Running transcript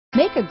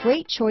Make a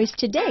great choice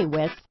today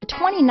with the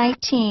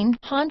 2019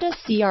 Honda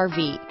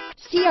CR-V.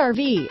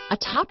 CR-V, a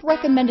top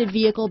recommended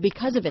vehicle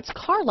because of its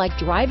car-like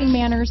driving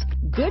manners,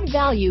 good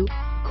value,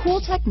 cool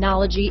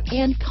technology,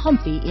 and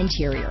comfy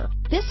interior.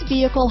 This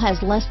vehicle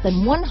has less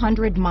than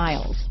 100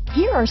 miles.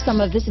 Here are some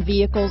of this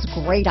vehicle's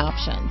great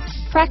options: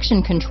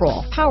 traction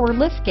control, power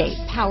liftgate,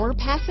 power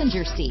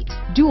passenger seat,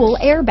 dual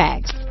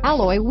airbags,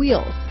 alloy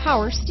wheels,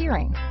 power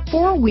steering,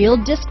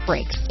 4-wheel disc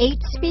brakes, 8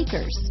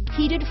 speakers,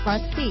 heated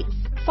front seats,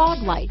 fog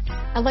lights,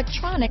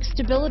 electronic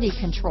stability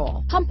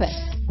control, compass,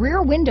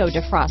 rear window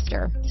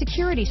defroster,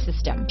 security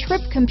system,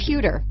 trip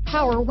computer,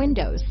 power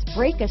windows,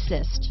 brake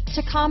assist,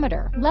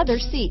 tachometer, leather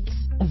seats.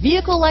 A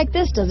vehicle like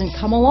this doesn't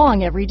come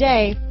along every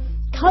day.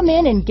 Come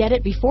in and get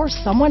it before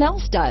someone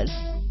else does.